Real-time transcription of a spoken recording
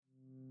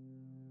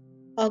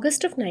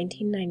August of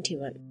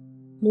 1991.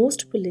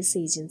 Most police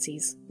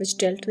agencies which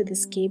dealt with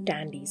escaped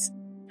Andes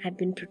had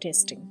been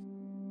protesting.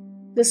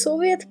 The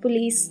Soviet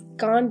police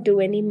can't do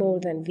any more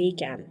than we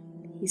can,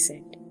 he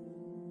said.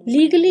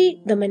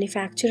 Legally, the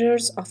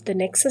manufacturers of the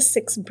Nexus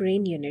 6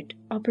 brain unit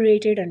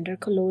operated under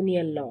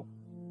colonial law,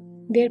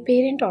 their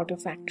parent auto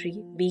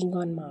factory being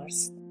on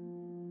Mars.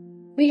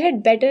 We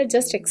had better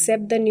just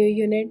accept the new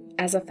unit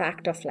as a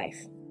fact of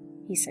life,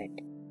 he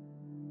said.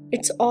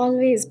 It's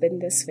always been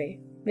this way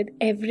with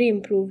every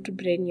improved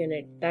brain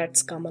unit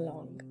that's come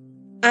along.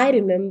 I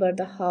remember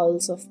the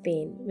howls of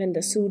pain when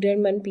the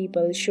Suderman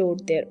people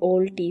showed their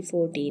old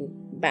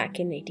T-14 back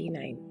in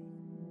 89.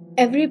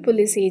 Every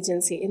police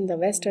agency in the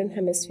Western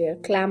Hemisphere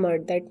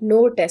clamored that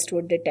no test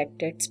would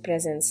detect its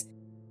presence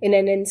in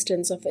an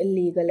instance of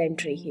illegal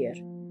entry here.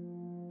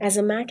 As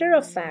a matter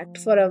of fact,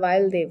 for a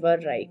while they were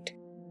right.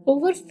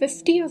 Over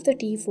 50 of the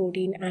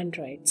T-14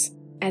 androids,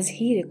 as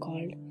he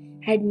recalled,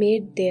 had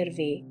made their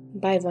way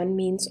by one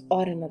means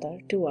or another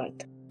to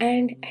Earth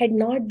and had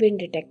not been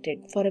detected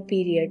for a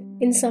period,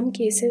 in some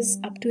cases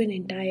up to an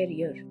entire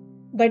year.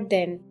 But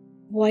then,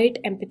 Void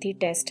empathy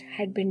test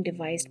had been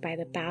devised by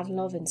the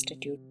Pavlov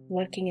Institute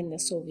working in the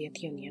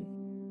Soviet Union.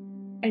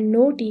 And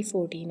no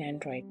T-14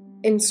 android,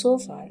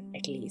 insofar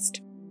at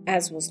least,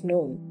 as was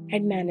known,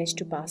 had managed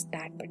to pass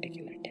that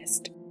particular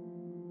test.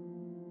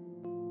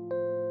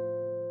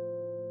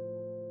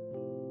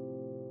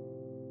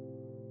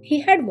 He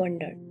had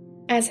wondered,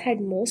 as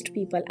had most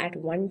people at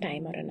one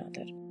time or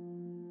another,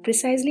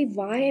 precisely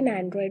why an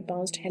android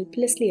bounced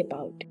helplessly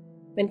about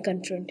when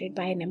confronted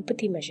by an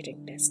empathy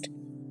measuring test.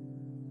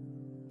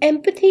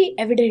 Empathy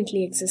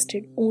evidently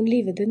existed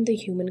only within the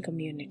human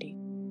community,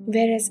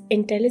 whereas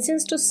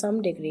intelligence to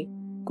some degree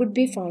could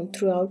be found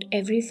throughout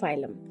every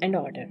phylum and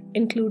order,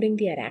 including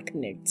the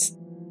arachnids.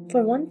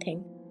 For one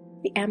thing,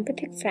 the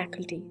empathic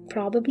faculty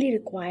probably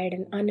required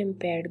an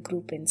unimpaired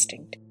group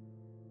instinct.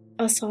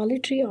 A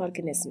solitary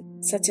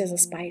organism, such as a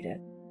spider,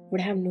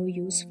 would have no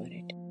use for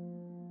it.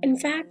 In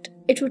fact,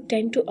 it would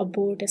tend to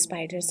abort a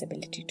spider's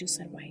ability to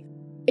survive.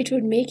 It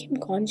would make him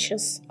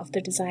conscious of the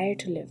desire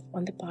to live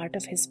on the part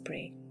of his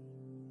prey.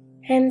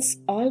 Hence,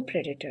 all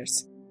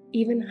predators,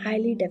 even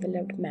highly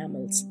developed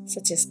mammals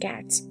such as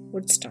cats,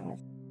 would starve.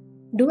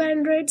 Do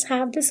androids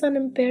have this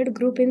unimpaired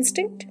group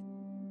instinct?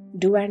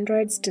 Do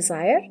androids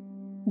desire?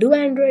 Do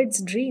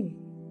androids dream?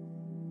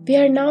 We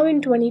are now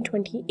in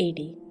 2020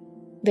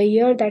 AD, the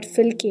year that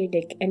Phil K.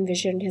 Dick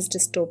envisioned his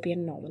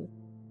dystopian novel.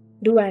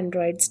 Do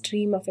androids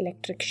dream of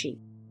electric sheep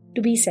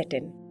to be set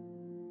in?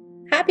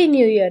 Happy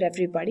New Year,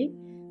 everybody!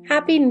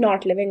 Happy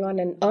not living on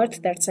an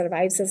Earth that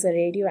survives as a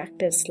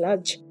radioactive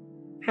sludge.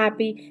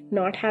 Happy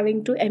not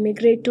having to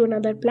emigrate to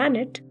another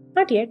planet.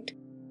 Not yet.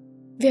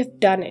 We have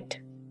done it.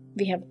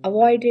 We have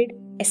avoided,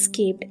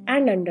 escaped,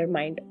 and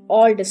undermined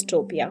all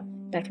dystopia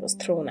that was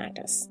thrown at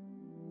us.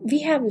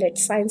 We have let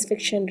science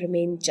fiction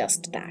remain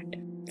just that,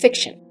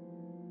 fiction.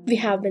 We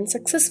have been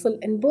successful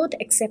in both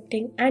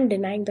accepting and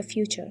denying the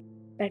future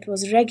that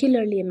was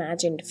regularly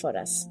imagined for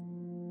us.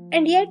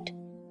 And yet,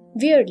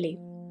 weirdly,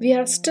 we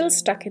are still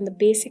stuck in the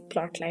basic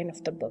plotline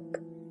of the book.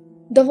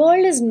 The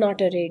world is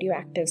not a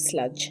radioactive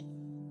sludge,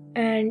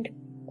 and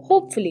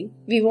hopefully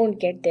we won't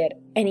get there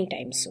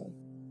anytime soon.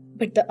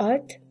 But the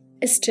Earth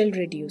is still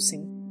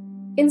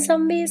reducing. In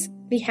some ways,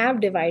 we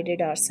have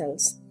divided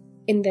ourselves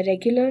in the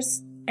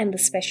regulars and the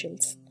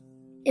specials.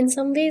 In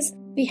some ways,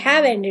 we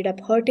have ended up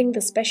hurting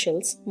the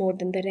specials more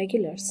than the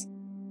regulars.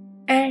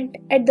 And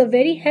at the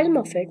very helm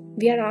of it,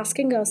 we are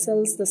asking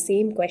ourselves the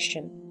same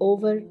question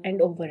over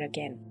and over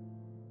again.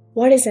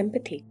 What is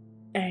empathy?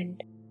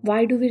 And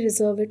why do we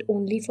reserve it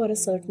only for a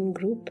certain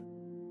group?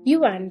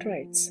 You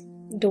androids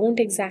don't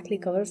exactly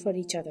cover for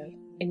each other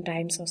in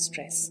times of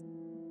stress.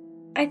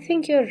 I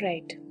think you're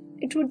right.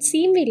 It would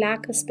seem we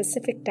lack a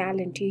specific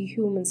talent you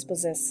humans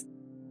possess.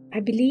 I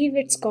believe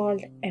it's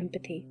called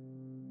empathy.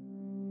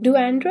 Do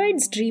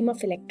androids dream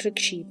of electric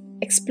sheep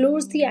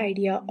explores the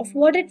idea of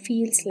what it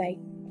feels like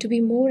to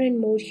be more and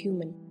more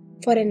human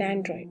for an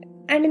android,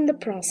 and in the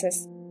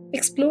process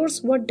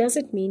explores what does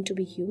it mean to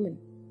be human.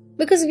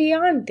 Because we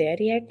aren't there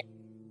yet.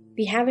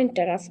 We haven't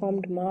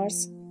terraformed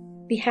Mars.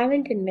 We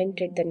haven't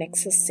invented the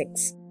Nexus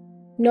 6,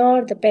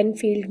 nor the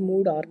Penfield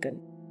mood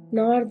organ,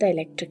 nor the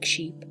electric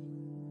sheep.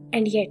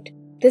 And yet,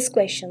 this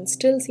question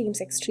still seems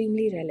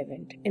extremely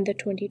relevant in the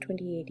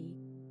 2020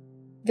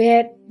 AD,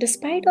 where,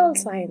 despite all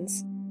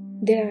science,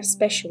 there are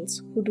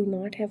specials who do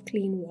not have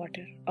clean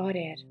water or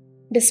air.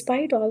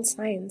 Despite all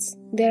science,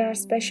 there are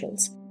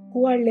specials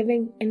who are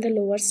living in the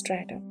lower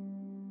strata,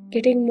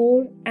 getting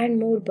more and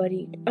more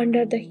buried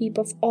under the heap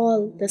of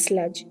all the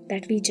sludge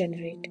that we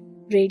generate,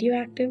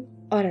 radioactive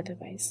or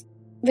otherwise.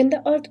 When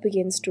the Earth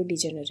begins to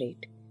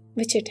degenerate,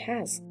 which it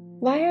has,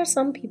 why are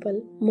some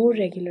people more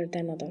regular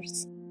than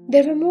others?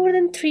 There were more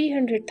than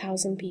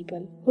 300,000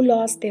 people who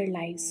lost their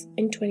lives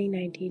in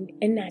 2019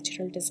 in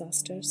natural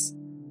disasters,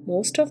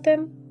 most of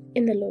them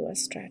in the lower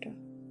strata.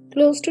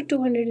 Close to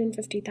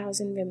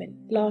 250,000 women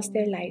lost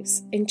their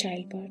lives in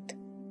childbirth.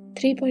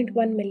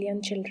 3.1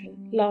 million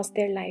children lost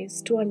their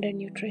lives to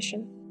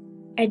undernutrition.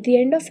 At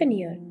the end of an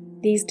year,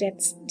 these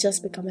deaths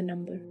just become a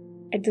number.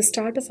 At the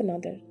start of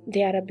another,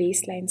 they are a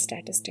baseline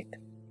statistic.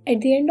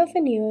 At the end of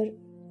an year,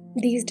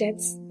 these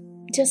deaths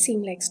just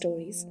seem like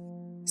stories.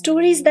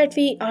 Stories that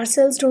we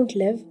ourselves don't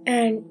live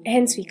and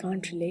hence we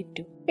can't relate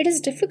to. It is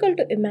difficult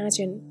to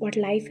imagine what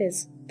life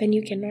is when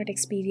you cannot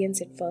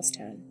experience it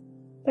firsthand.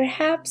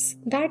 Perhaps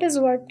that is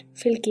what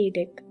Phil K.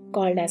 Dick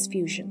called as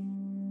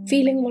fusion.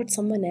 Feeling what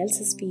someone else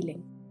is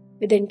feeling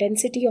with the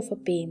intensity of a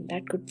pain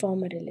that could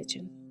form a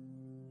religion.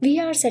 We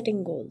are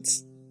setting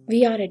goals.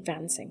 We are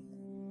advancing.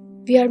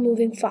 We are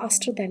moving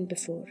faster than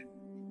before.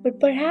 But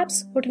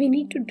perhaps what we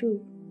need to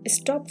do is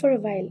stop for a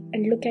while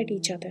and look at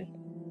each other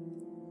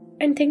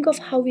and think of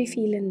how we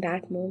feel in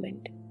that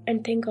moment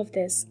and think of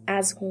this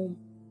as home,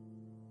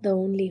 the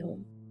only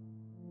home.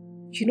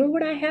 You know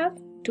what I have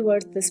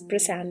towards this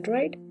Pris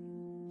android?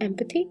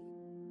 Empathy?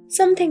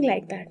 Something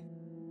like that.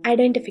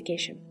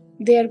 Identification.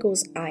 There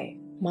goes I.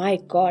 My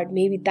God,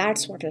 maybe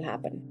that's what'll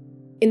happen.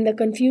 In the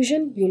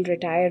confusion, you'll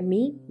retire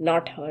me,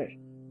 not her.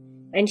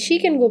 And she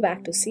can go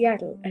back to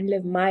Seattle and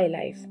live my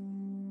life.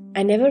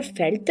 I never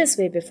felt this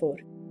way before.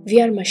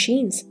 We are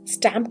machines,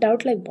 stamped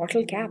out like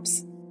bottle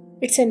caps.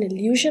 It's an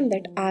illusion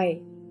that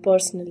I,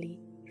 personally,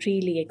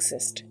 really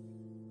exist.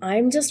 I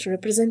am just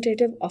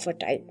representative of a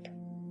type.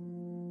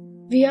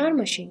 We are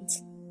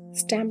machines,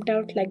 stamped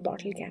out like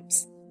bottle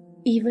caps.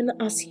 Even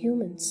us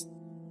humans,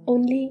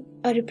 only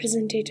a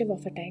representative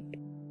of a type.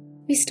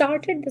 We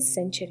started this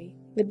century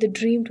with the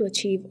dream to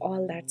achieve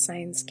all that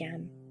science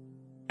can,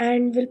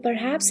 and will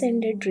perhaps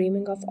end it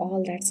dreaming of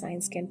all that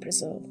science can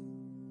preserve.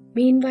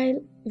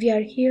 Meanwhile, we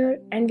are here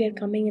and we are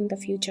coming in the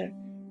future,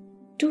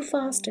 too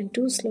fast and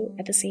too slow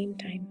at the same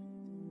time.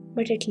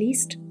 But at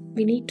least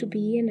we need to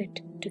be in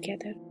it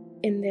together,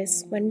 in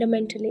this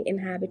fundamentally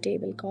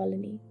inhabitable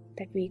colony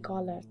that we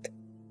call Earth.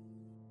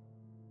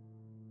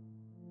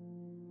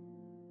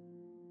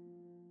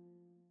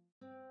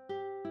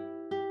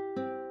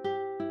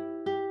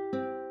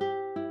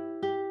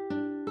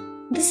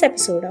 This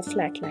episode of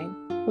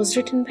Flatline was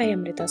written by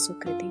Amrita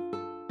Sukrity,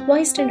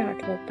 voiced and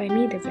artwork by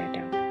me, Divya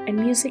Tak, and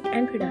music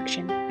and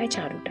production by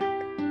Charu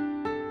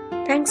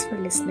Tak. Thanks for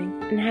listening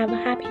and have a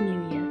happy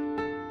new year.